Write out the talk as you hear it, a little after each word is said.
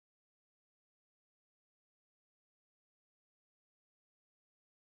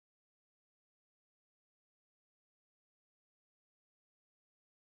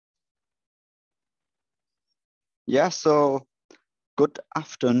Yeah, so good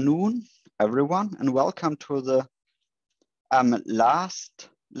afternoon, everyone, and welcome to the last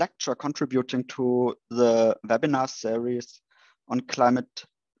lecture contributing to the webinar series on climate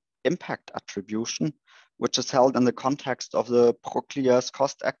impact attribution, which is held in the context of the PROCLIAS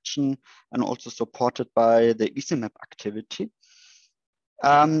cost action and also supported by the ISIMIP activity.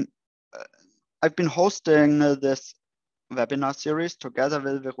 I've been hosting this webinar series together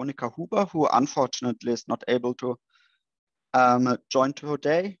with Veronika, who unfortunately is not able to join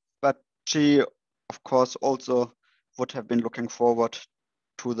today, but she, of course, also would have been looking forward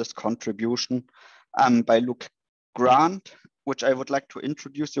to this contribution by Luke Grant, which I would like to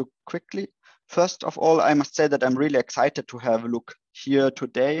introduce you quickly. First of all, I must say that I'm really excited to have Luke here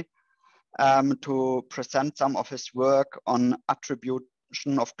today to present some of his work on attribution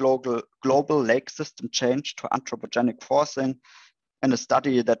of global lake system change to anthropogenic forcing in a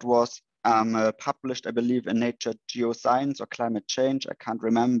study that was published, I believe, in Nature Geoscience or Climate Change, I can't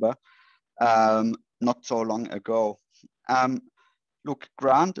remember, not so long ago. Luke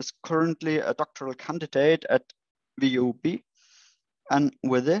Grant is currently a doctoral candidate at VUB. And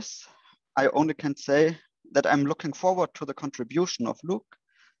with this, I only can say that I'm looking forward to the contribution of Luke,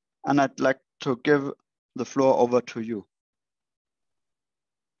 and I'd like to give the floor over to you.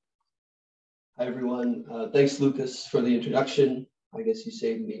 Hi, everyone. Thanks, Lukas, for the introduction. I guess you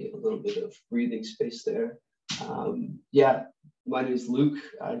saved me a little bit of breathing space there. Yeah, my name is Luke.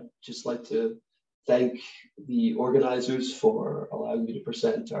 I'd just like to thank the organizers for allowing me to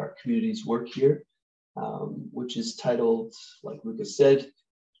present our community's work here, which is titled, like Lukas said,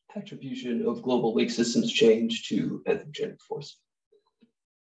 Attribution of Global Lake Systems Change to Anthropogenic Force.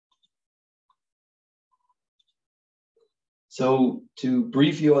 So to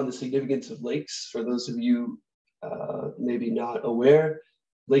brief you on the significance of lakes, for those of you maybe not aware,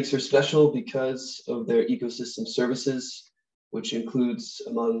 lakes are special because of their ecosystem services, which includes,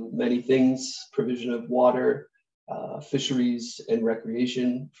 among many things, provision of water, fisheries, and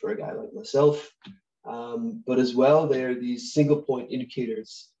recreation for a guy like myself. But as well, they are these single point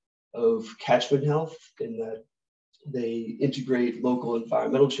indicators of catchment health in that they integrate local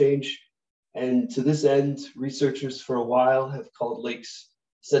environmental change. And to this end, researchers for a while have called lakes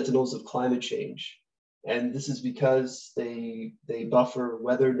sentinels of climate change. And this is because they buffer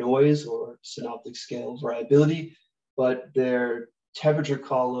weather noise or synoptic scale variability, but their temperature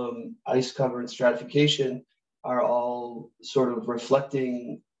column, ice cover, and stratification are all sort of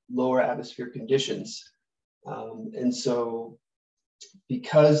reflecting lower atmospheric conditions. And so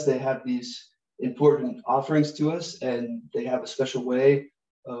because they have these important offerings to us and they have a special way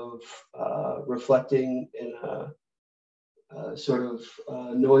of reflecting in a sort of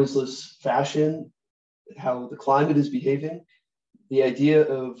noiseless fashion how the climate is behaving, the idea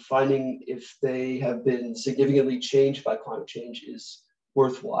of finding if they have been significantly changed by climate change is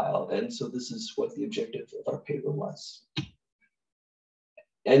worthwhile. And so this is what the objective of our paper was.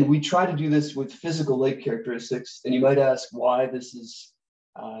 And we try to do this with physical lake characteristics. And you might ask why this is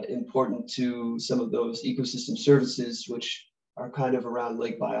important to some of those ecosystem services, which are kind of around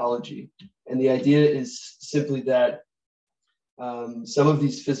lake biology. And the idea is simply that some of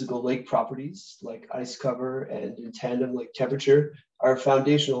these physical lake properties, like ice cover and in tandem lake temperature, are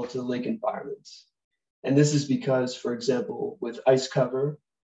foundational to the lake environments. And this is because, for example, with ice cover,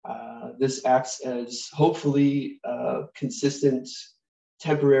 this acts as hopefully a consistent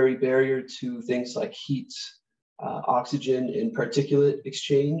temporary barrier to things like heat, oxygen, and particulate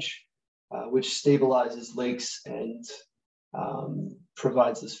exchange, which stabilizes lakes and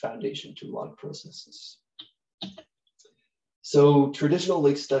provides this foundation to a lot of processes. So traditional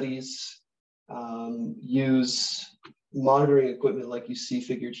lake studies use monitoring equipment like you see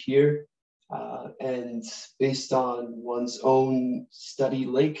figured here, and based on one's own study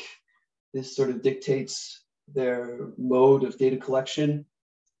lake, this sort of dictates their mode of data collection,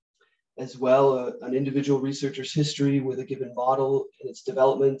 as well an individual researcher's history with a given model and its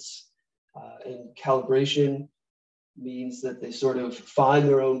developments, and calibration means that they sort of find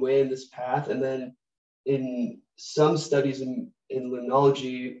their own way in this path. And then in some studies in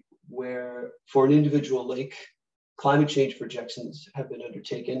limnology, where for an individual lake, climate change projections have been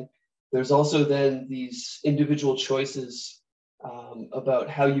undertaken, there's also then these individual choices about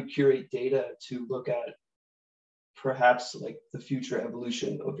how you curate data to look at perhaps like the future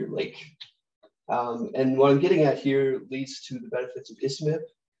evolution of your lake. And what I'm getting at here leads to the benefits of ISIMIP,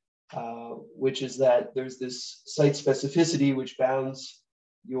 which is that there's this site specificity which bounds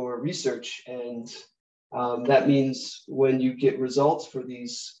your research. And that means when you get results for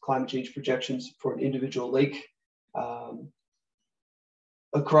these climate change projections for an individual lake,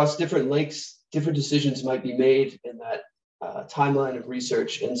 across different lakes, different decisions might be made in that timeline of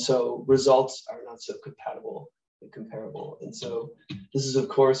research, and so results are not so compatible and comparable. And so this is, of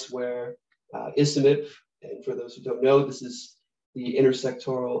course, where ISIMIP, and for those who don't know, this is the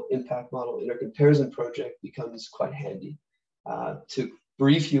intersectoral impact model intercomparison project, becomes quite handy. To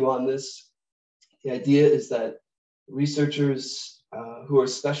brief you on this, the idea is that researchers who are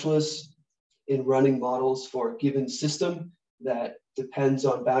specialists in running models for a given system that depends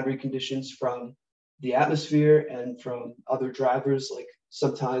on boundary conditions from the atmosphere and from other drivers, like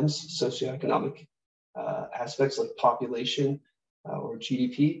sometimes socioeconomic aspects like population or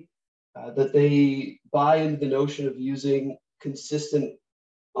GDP, that they buy into the notion of using consistent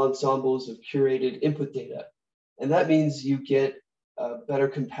ensembles of curated input data. And that means you get better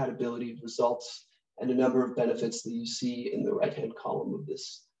compatibility of results and a number of benefits that you see in the right-hand column of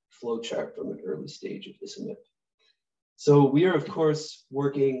this flowchart from an early stage of ISIMIP. So we are, of course,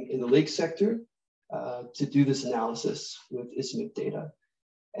 working in the lake sector to do this analysis with ISIMIP data.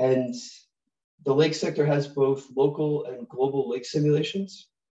 And the lake sector has both local and global lake simulations.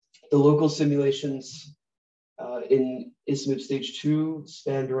 The local simulations in ISIMIP stage 2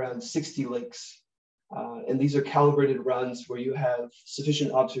 spanned around 60 lakes. And these are calibrated runs where you have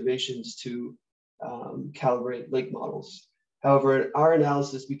sufficient observations to calibrate lake models. However, in our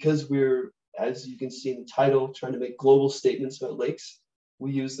analysis, because we're, as you can see in the title, trying to make global statements about lakes,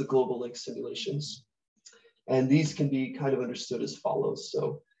 we use the global lake simulations. And these can be kind of understood as follows.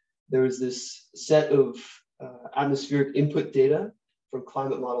 So there is this set of atmospheric input data from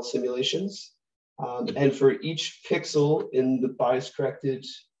climate model simulations. And for each pixel in the bias-corrected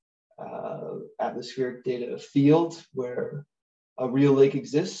atmospheric data field where a real lake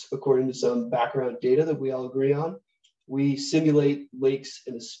exists, according to some background data that we all agree on, we simulate lakes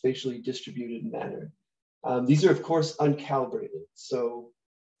in a spatially distributed manner. These are, of course, uncalibrated. So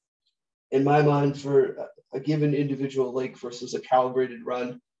in my mind, for a given individual lake versus a calibrated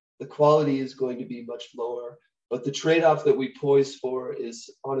run, the quality is going to be much lower. But the trade-off that we poise for is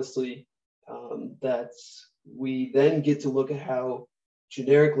honestly that we then get to look at how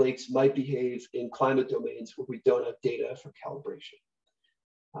generic lakes might behave in climate domains where we don't have data for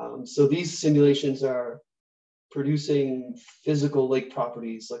calibration. So these simulations are producing physical lake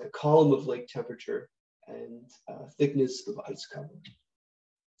properties like a column of lake temperature and thickness of ice cover.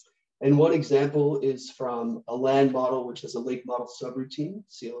 And one example is from a land model, which has a lake model subroutine,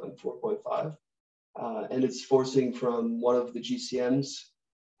 CLM 4.5, and it's forcing from one of the GCMs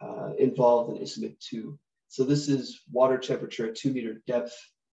involved in ISIMIP 2. So this is water temperature at 2-meter depth,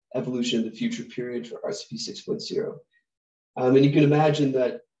 evolution in the future period for RCP 6.0. And you can imagine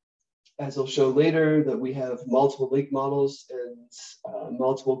that, as I'll show later, that we have multiple lake models and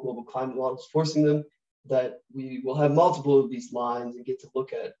multiple global climate models forcing them, that we will have multiple of these lines and get to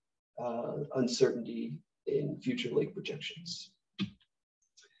look at uncertainty in future lake projections.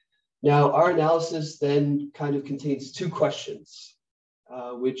 Now, our analysis then kind of contains two questions,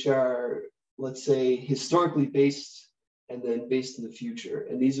 which are, let's say, historically based and then based in the future.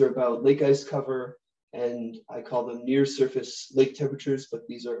 And these are about lake ice cover, and I call them near surface lake temperatures, but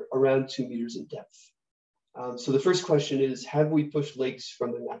these are around 2 meters in depth. So the first question is, have we pushed lakes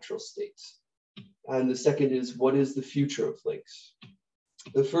from their natural states? And the second is, what is the future of lakes?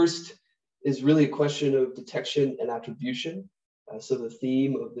 The first is really a question of detection and attribution. So the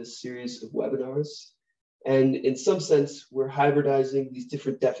theme of this series of webinars. And in some sense, we're hybridizing these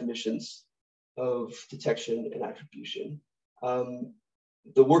different definitions of detection and attribution.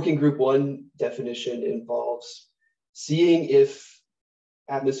 The working group 1 definition involves seeing if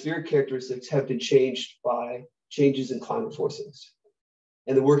atmospheric characteristics have been changed by changes in climate forcings.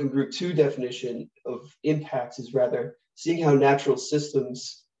 And the working group 2 definition of impacts is rather seeing how natural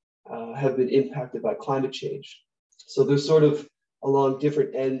systems have been impacted by climate change. So they're sort of along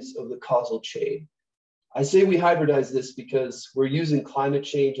different ends of the causal chain. I say we hybridize this because we're using climate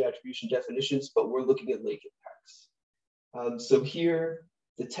change attribution definitions, but we're looking at lake impacts. So here,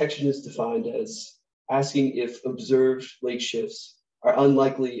 detection is defined as asking if observed lake shifts are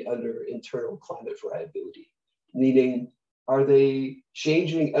unlikely under internal climate variability, meaning are they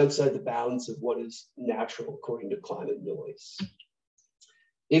changing outside the bounds of what is natural according to climate noise?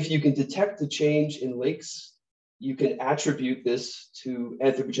 If you can detect the change in lakes, you can attribute this to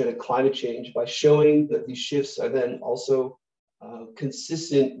anthropogenic climate change by showing that these shifts are then also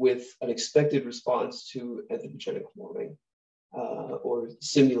consistent with an expected response to anthropogenic warming or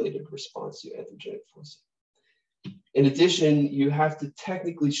simulated response to anthropogenic forcing. In addition, you have to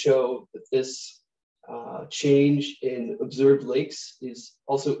technically show that this change in observed lakes is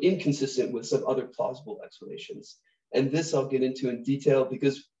also inconsistent with some other plausible explanations. And this I'll get into in detail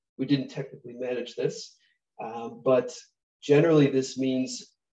because we didn't technically manage this, but generally this means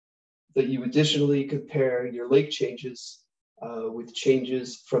that you additionally compare your lake changes with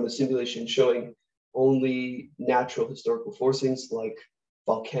changes from a simulation showing only natural historical forcings like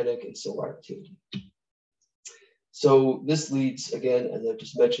volcanic and solar activity. So this leads, again, as I've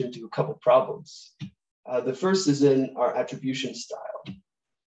just mentioned, to a couple problems. The first is in our attribution style.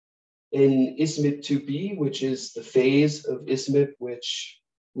 In ISIMIP-2B, which is the phase of ISIMIP which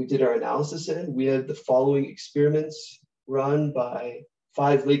we did our analysis in, we had the following experiments run by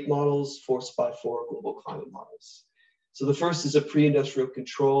 5 lake models forced by 4 global climate models. So the first is a pre-industrial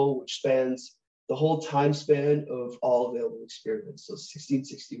control, which spans the whole time span of all available experiments, so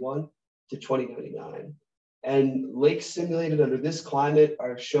 1661 to 2099. And lakes simulated under this climate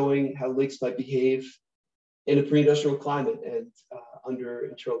are showing how lakes might behave in a pre-industrial climate and under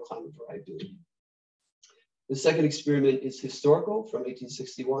internal climate variability. The second experiment is historical from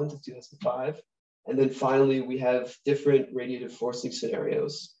 1861 to 2005. And then finally, we have different radiative forcing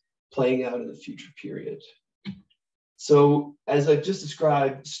scenarios playing out in the future period. So as I've just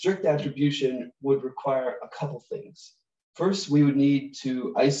described, strict attribution would require a couple things. First, we would need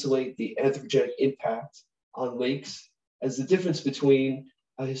to isolate the anthropogenic impact on lakes as the difference between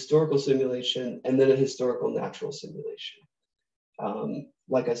a historical simulation and then a historical natural simulation.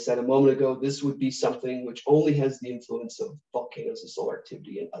 Like I said a moment ago, this would be something which only has the influence of volcanoes and solar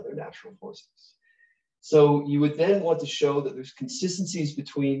activity and other natural forces. So you would then want to show that there's consistencies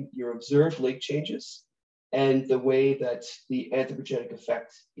between your observed lake changes and the way that the anthropogenic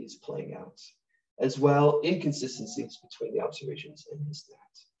effect is playing out, as well inconsistencies between the observations and his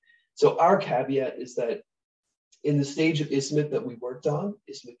stats. So our caveat is that in the stage of ISIMIP that we worked on,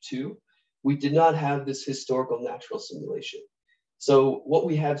 ISIMIP-2, we did not have this historical natural simulation. So what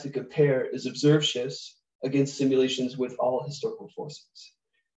we have to compare is observed shifts against simulations with all historical forces.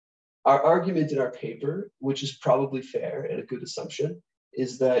 Our argument in our paper, which is probably fair and a good assumption,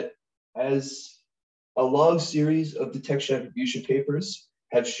 is that as a long series of detection attribution papers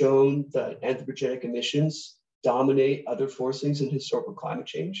have shown that anthropogenic emissions dominate other forcings in historical climate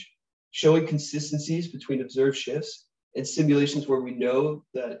change, showing consistencies between observed shifts and simulations where we know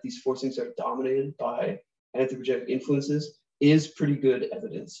that these forcings are dominated by anthropogenic influences is pretty good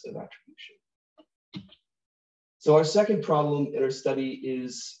evidence of attribution. So our second problem in our study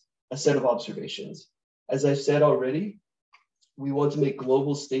is a set of observations. As I've said already, we want to make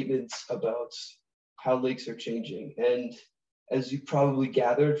global statements about how lakes are changing. And as you probably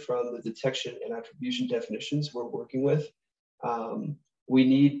gathered from the detection and attribution definitions we're working with, we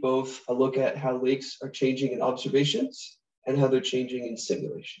need both a look at how lakes are changing in observations and how they're changing in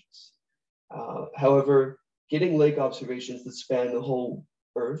simulations. However, getting lake observations that span the whole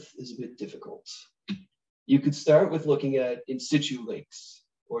Earth is a bit difficult. You could start with looking at in situ lakes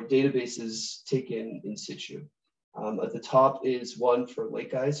or databases taken in situ. At the top is one for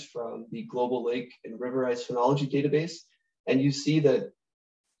lake ice from the Global Lake and River Ice Phenology database. And you see that,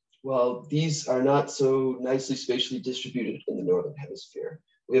 well, these are not so nicely spatially distributed in the Northern Hemisphere.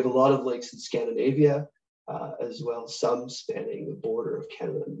 We have a lot of lakes in Scandinavia, as well, some spanning the border of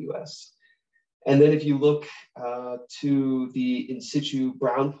Canada and the US. And then if you look to the in situ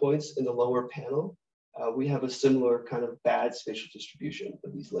brown points in the lower panel, we have a similar kind of bad spatial distribution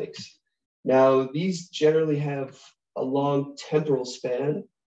of these lakes. Now, these generally have a long temporal span,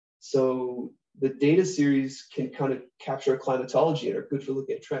 so the data series can kind of capture climatology and are good for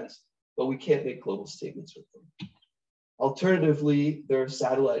looking at trends, but we can't make global statements with them. Alternatively, there are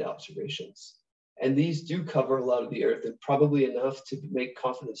satellite observations, and these do cover a lot of the Earth and probably enough to make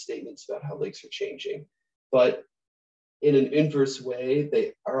confident statements about how lakes are changing. But in an inverse way,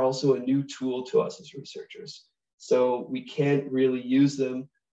 they are also a new tool to us as researchers. So we can't really use them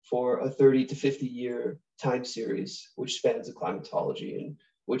for a 30 to 50 year time series, which spans the climatology and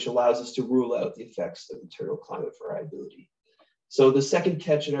which allows us to rule out the effects of internal climate variability. So the second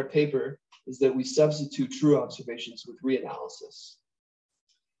catch in our paper is that we substitute true observations with reanalysis.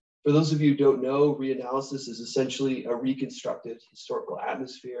 For those of you who don't know, reanalysis is essentially a reconstructed historical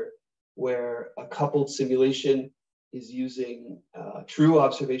atmosphere where a coupled simulation is using true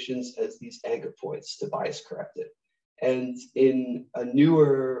observations as these anchor points to bias correct it. And in a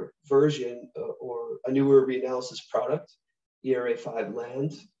newer version or a newer reanalysis product, ERA5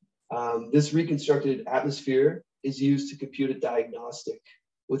 Land, this reconstructed atmosphere is used to compute a diagnostic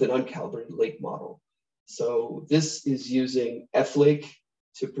with an uncalibrated lake model. So this is using FLake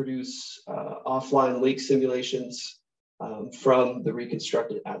to produce offline lake simulations from the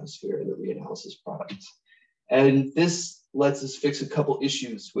reconstructed atmosphere in the reanalysis product. And this lets us fix a couple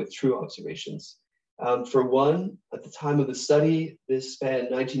issues with true observations. For one, at the time of the study, this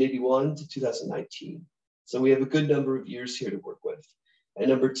spanned 1981 to 2019. So we have a good number of years here to work with. And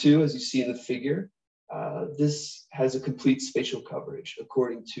number two, as you see in the figure, this has a complete spatial coverage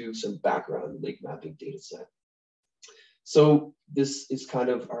according to some background lake mapping data set. So this is kind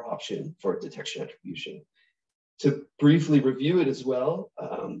of our option for detection attribution. To briefly review it as well,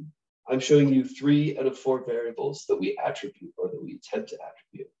 I'm showing you 3 out of 4 variables that we attribute or that we attempt to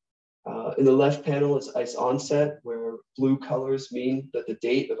attribute. In the left panel is ice onset, where blue colors mean that the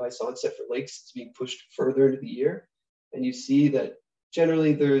date of ice onset for lakes is being pushed further into the year. And you see that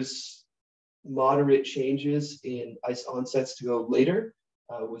generally there's moderate changes in ice onsets to go later,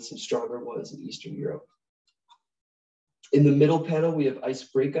 with some stronger ones in Eastern Europe. In the middle panel, we have ice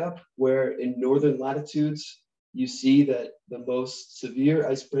breakup, where in northern latitudes, you see that the most severe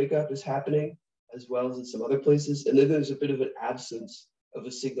ice breakup is happening, as well as in some other places. And then there's a bit of an absence of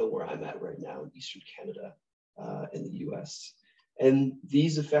a signal where I'm at right now in Eastern Canada and the US. And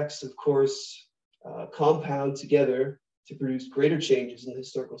these effects, of course, compound together to produce greater changes in the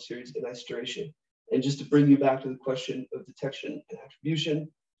historical series in ice duration. And just to bring you back to the question of detection and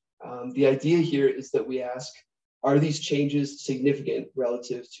attribution, the idea here is that we ask, are these changes significant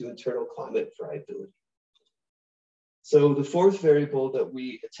relative to internal climate variability? So the fourth variable that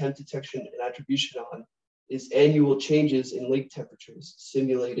we attempt detection and attribution on is annual changes in lake temperatures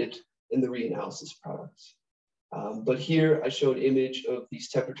simulated in the reanalysis products. But here I show an image of these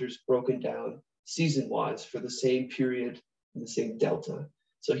temperatures broken down season-wise for the same period and the same delta.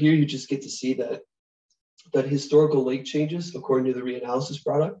 So here you just get to see that historical lake changes, according to the reanalysis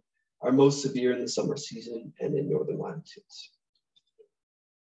product, are most severe in the summer season and in northern latitudes.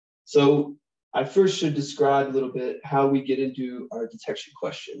 So I first should describe a little bit how we get into our detection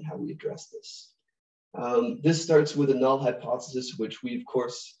question, how we address this. This starts with a null hypothesis, which we, of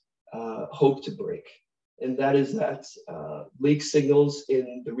course, hope to break. And that is that lake signals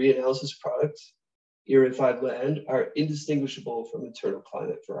in the reanalysis product, Area 5 land, are indistinguishable from internal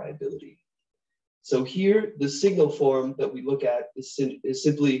climate variability. So here, the signal form that we look at is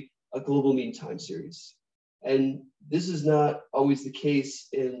simply a global mean time series. And this is not always the case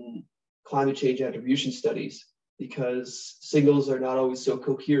in climate change attribution studies, because signals are not always so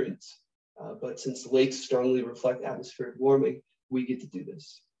coherent. But since lakes strongly reflect atmospheric warming, we get to do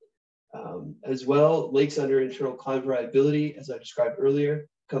this. As well, lakes under internal climate variability, as I described earlier,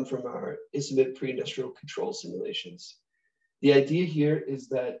 come from our ISIMIP pre-industrial control simulations. The idea here is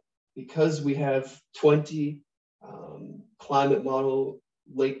that because we have 20 climate model,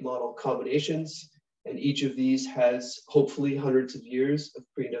 lake model combinations, and each of these has hopefully hundreds of years of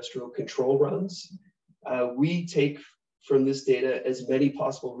pre-industrial control runs, we take from this data as many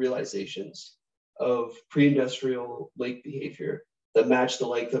possible realizations of pre-industrial lake behavior that match the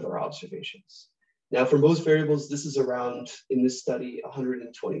length of our observations. Now, for most variables, this is around, in this study,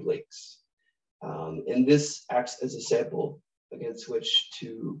 120 lakes. And this acts as a sample against which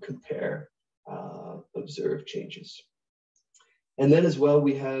to compare observed changes. And then as well,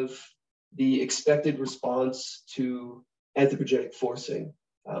 we have the expected response to anthropogenic forcing,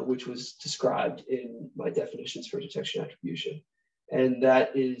 which was described in my definitions for detection attribution. And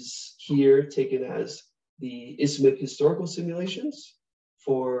that is here taken as the ISIMIP historical simulations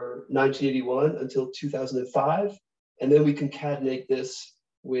for 1981 until 2005. And then we concatenate this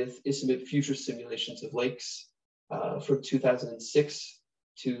with ISIMIP future simulations of lakes from 2006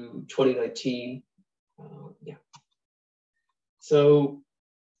 to 2019. So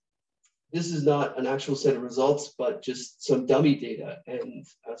this is not an actual set of results, but just some dummy data and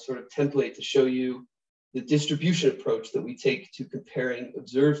a sort of template to show you the distribution approach that we take to comparing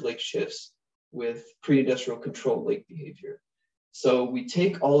observed lake shifts with pre-industrial control lake behavior. So we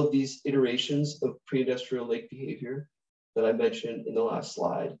take all of these iterations of pre-industrial lake behavior that I mentioned in the last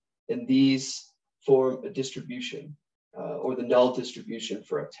slide, and these form a distribution or the null distribution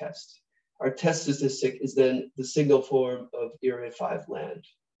for our test. Our test statistic is then the signal form of Area 5 land.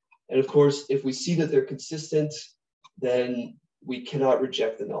 And of course, if we see that they're consistent, then we cannot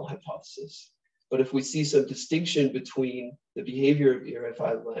reject the null hypothesis. But if we see some distinction between the behavior of Area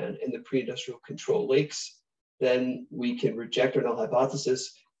 5 land and the pre-industrial control lakes, then we can reject our null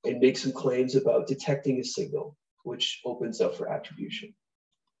hypothesis and make some claims about detecting a signal, which opens up for attribution.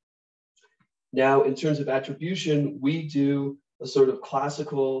 Now, in terms of attribution, we do a sort of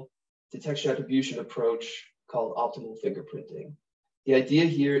classical detection attribution approach called optimal fingerprinting. The idea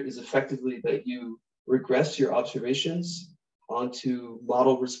here is effectively that you regress your observations onto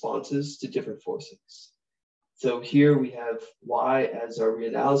model responses to different forcings. So here we have Y as our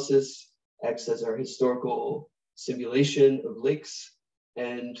reanalysis, X as our historical simulation of lakes,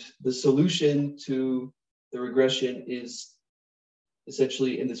 And the solution to the regression is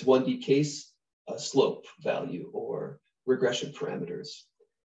essentially, in this 1D case, a slope value or regression parameters.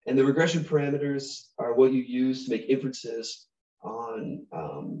 And the regression parameters are what you use to make inferences on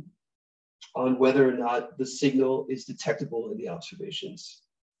whether or not the signal is detectable in the observations.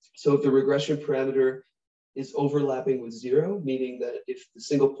 So if the regression parameter is overlapping with 0, meaning that if the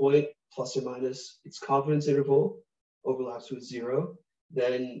single point plus or minus its confidence interval overlaps with 0,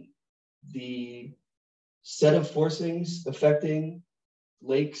 then the set of forcings affecting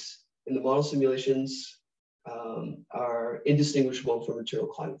lakes in the model simulations are indistinguishable from internal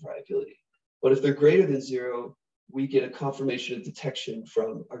climate variability. But if they're greater than 0, we get a confirmation of detection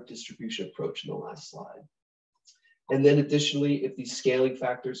from our distribution approach in the last slide. And then additionally, if these scaling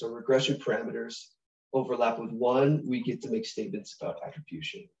factors or regression parameters overlap with 1, we get to make statements about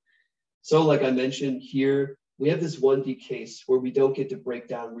attribution. So like I mentioned here, we have this 1D case where we don't get to break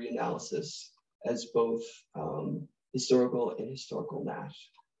down reanalysis as both historical and historical natural,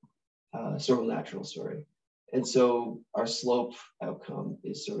 sorry. And so our slope outcome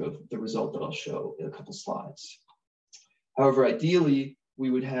is sort of the result that I'll show in a couple slides. However, ideally, we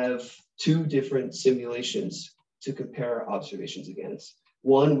would have 2 different simulations to compare our observations against.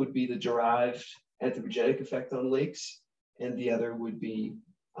 One would be the derived anthropogenic effect on lakes, and the other would be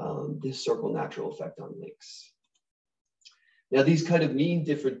the historical natural effect on lakes. Now, these kind of mean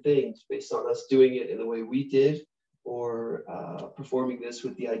different things based on us doing it in the way we did, or performing this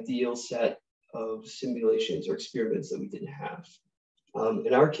with the ideal set of simulations or experiments that we didn't have.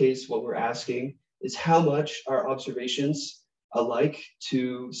 In our case, what we're asking is how much our observations alike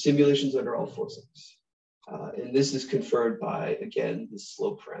to simulations under all forcings. And this is conferred by, again, the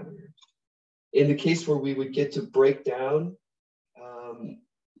slope parameter. In the case where we would get to break down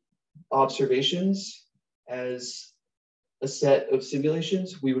observations as a set of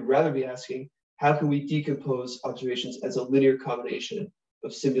simulations, we would rather be asking, how can we decompose observations as a linear combination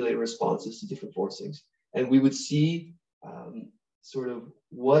of simulated responses to different forcings? And we would see sort of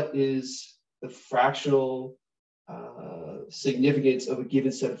what is the fractional significance of a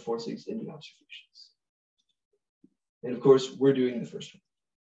given set of forcings in the observations. And of course, we're doing the first one.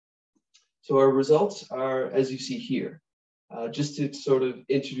 So our results are, as you see here. Just to sort of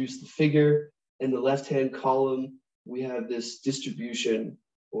introduce the figure, in the left-hand column, we have this distribution,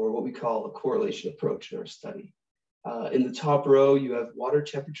 or what we call a correlation approach in our study. In the top row, you have water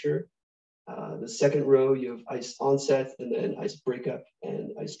temperature. The second row, you have ice onset, and then ice breakup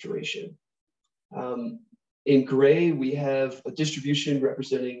and ice duration. In gray, we have a distribution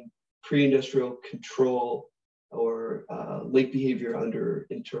representing pre-industrial control or lake behavior under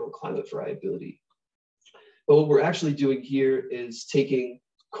internal climate variability. But what we're actually doing here is taking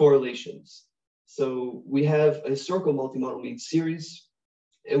correlations. So we have a historical multi-model mean series,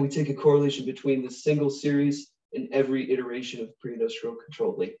 and we take a correlation between the single series and every iteration of pre-industrial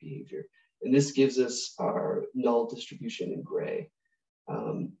controlled lake behavior. And this gives us our null distribution in gray.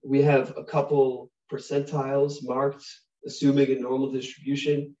 We have a couple percentiles marked, assuming a normal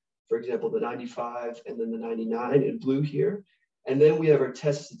distribution, for example, the 95 and then the 99 in blue here. And then we have our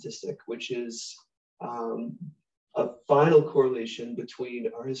test statistic, which is a final correlation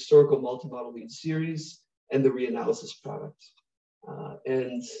between our historical multi-model mean series and the reanalysis product.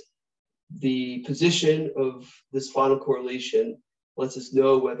 And the position of this final correlation lets us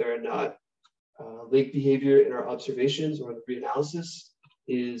know whether or not lake behavior in our observations or in the reanalysis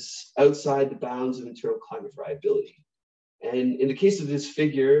is outside the bounds of internal climate variability. And in the case of this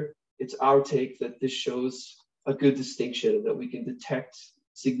figure, it's our take that this shows a good distinction, that we can detect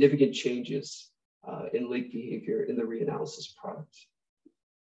significant changes in lake behavior in the reanalysis product.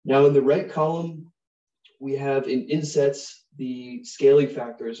 Now in the right column, we have in insets the scaling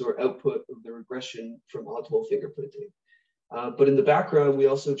factors or output of the regression from optimal fingerprinting. But in the background, we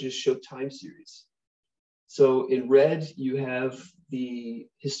also just show time series. So in red, you have the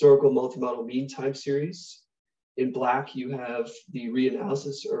historical multi-model mean time series. In black, you have the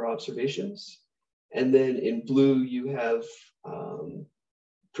reanalysis or observations. And then in blue, you have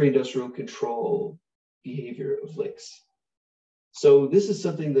pre-industrial control behavior of lakes. So this is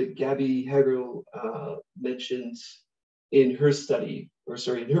something that Gabby Hagel mentioned in her study, or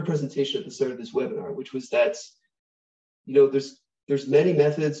sorry, in her presentation at the start of this webinar, which was that, you know, there's many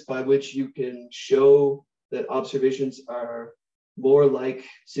methods by which you can show that observations are more like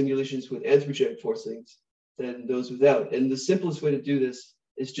simulations with anthropogenic forcings than those without. And the simplest way to do this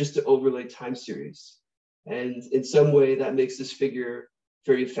is just to overlay time series. And in some way that makes this figure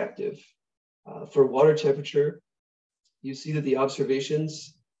very effective. For water temperature, you see that the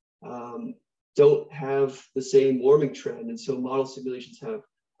observations don't have the same warming trend. And so model simulations have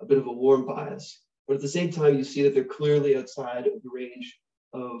a bit of a warm bias. But at the same time, you see that they're clearly outside of the range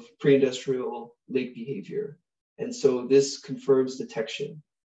of pre-industrial lake behavior. And so this confirms detection.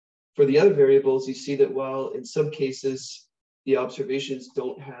 For the other variables, you see that while in some cases, the observations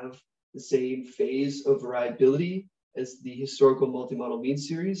don't have the same phase of variability as the historical multi-model mean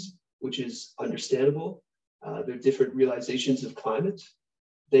series, which is understandable. They're different realizations of climate.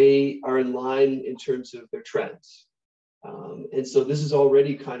 They are in line in terms of their trends. And so this is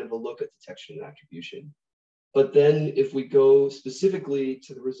already kind of a look at detection and attribution. But then if we go specifically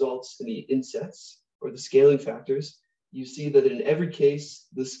to the results in the insets or the scaling factors, you see that in every case,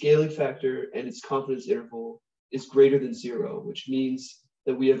 the scaling factor and its confidence interval is greater than 0, which means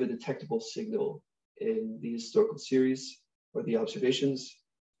that we have a detectable signal in the historical series or the observations.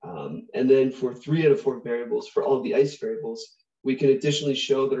 And then for 3 out of 4 variables, for all of the ice variables, we can additionally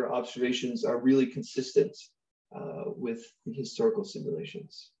show that our observations are really consistent with the historical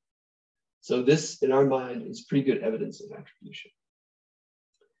simulations. So this, in our mind, is pretty good evidence of attribution.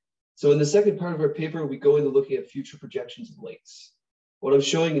 So in the second part of our paper, we go into looking at future projections of lakes. What I'm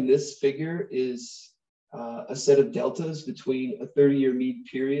showing in this figure is a set of deltas between a 30-year mean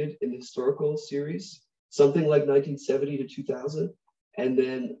period in the historical series, something like 1970 to 2000, and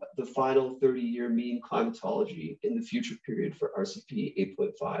then the final 30-year mean climatology in the future period for RCP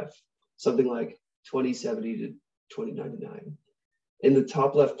 8.5, something like 2070 to 2099. In the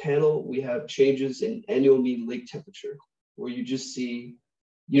top left panel, we have changes in annual mean lake temperature, where you just see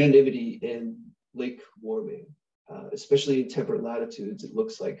unanimity in lake warming, especially in temperate latitudes. It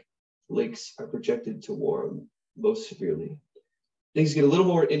looks like lakes are projected to warm most severely. Things get a little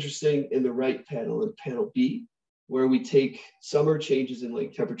more interesting in the right panel, in panel B, where we take summer changes in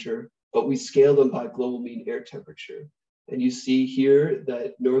lake temperature, but we scale them by global mean air temperature. And you see here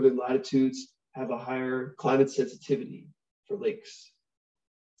that northern latitudes have a higher climate sensitivity for lakes.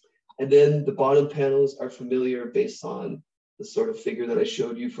 And then the bottom panels are familiar based on the sort of figure that I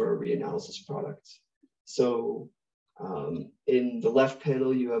showed you for a reanalysis product. So in the left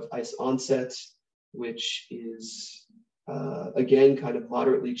panel, you have ice onset, which is, again, kind of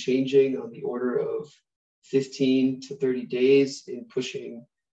moderately changing on the order of 15 to 30 days in pushing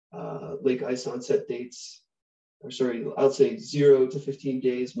lake ice onset dates, or sorry, I'll say 0 to 15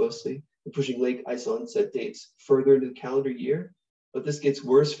 days mostly, in pushing lake ice onset dates further into the calendar year. But this gets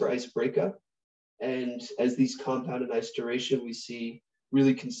worse for ice breakup. And as these compound in ice duration, we see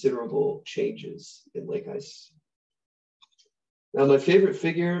really considerable changes in lake ice. Now, my favorite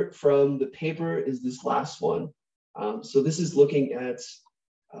figure from the paper is this last one. So this is looking at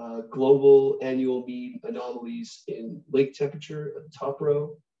global annual mean anomalies in lake temperature at the top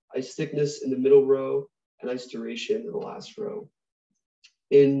row, ice thickness in the middle row, and ice duration in the last row.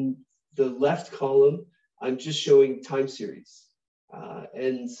 In the left column, I'm just showing time series.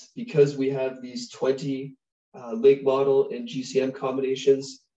 And because we have these 20 lake model and GCM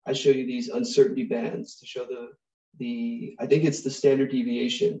combinations, I show you these uncertainty bands to show I think it's the standard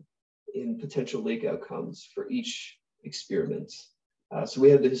deviation in potential lake outcomes for each experiment. So we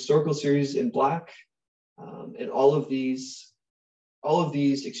have the historical series in black, and all of these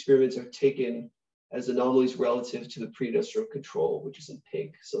experiments are taken as anomalies relative to the pre-industrial control, which is in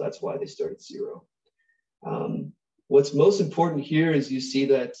pink. So that's why they start at 0. What's most important here is you see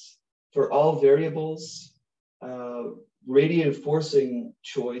that for all variables, radiative forcing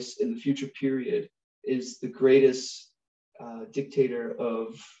choice in the future period is the greatest dictator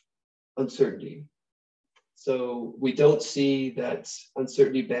of uncertainty. So we don't see that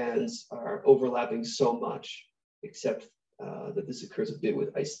uncertainty bands are overlapping so much, except that this occurs a bit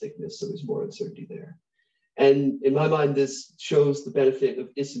with ice thickness, so there's more uncertainty there. And in my mind, this shows the benefit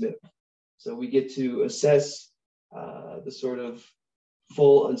of ISIMIP. So we get to assess the sort of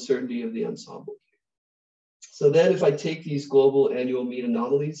full uncertainty of the ensemble. So then if I take these global annual mean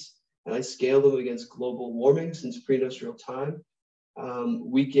anomalies and I scale them against global warming since pre-industrial time,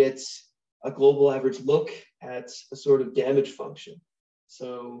 we get a global average look at a sort of damage function.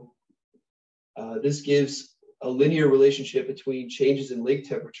 So this gives a linear relationship between changes in lake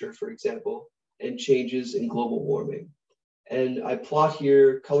temperature, for example, and changes in global warming. And I plot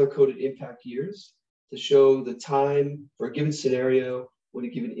here color-coded impact years to show the time for a given scenario when a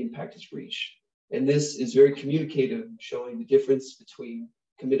given impact is reached. And this is very communicative, showing the difference between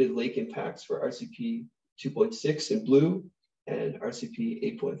committed lake impacts for RCP 2.6 in blue and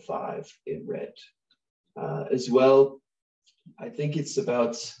RCP 8.5 in red. As well, I think it's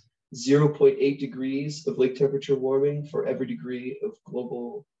about 0.8 degrees of lake temperature warming for every degree of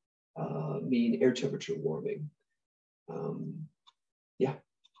global mean air temperature warming. Yeah.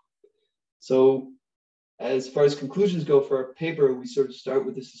 So as far as conclusions go for our paper, we sort of start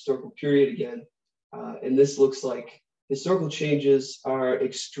with this historical period again. And this looks like historical changes are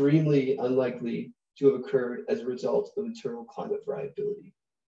extremely unlikely to have occurred as a result of internal climate variability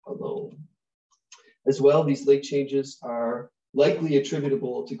alone. As well, these lake changes are likely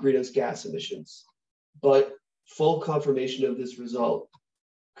attributable to greenhouse gas emissions, but full confirmation of this result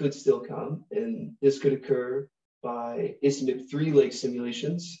could still come, and this could occur by ISIMIP-3 lake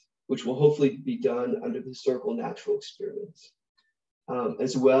simulations, which will hopefully be done under the historical natural experiments.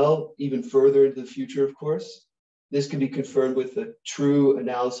 As well, even further into the future, of course, this can be confirmed with a true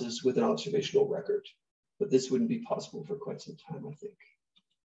analysis with an observational record, but this wouldn't be possible for quite some time, I think.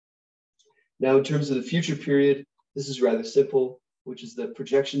 Now, in terms of the future period, this is rather simple, which is that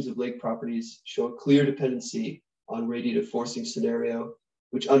projections of lake properties show a clear dependency on radiative forcing scenario,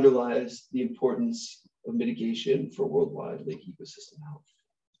 which underlies the importance of mitigation for worldwide lake ecosystem health.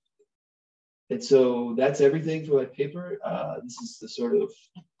 And so that's everything for my paper. This is the sort of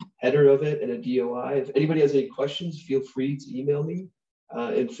header of it and a DOI. If anybody has any questions, feel free to email me.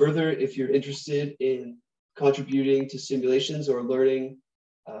 And further, if you're interested in contributing to simulations or learning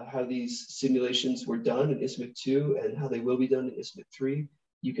how these simulations were done in ISIMIP-2 and how they will be done in ISIMIP-3,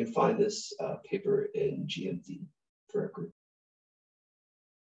 you can find this paper in GMD for our group.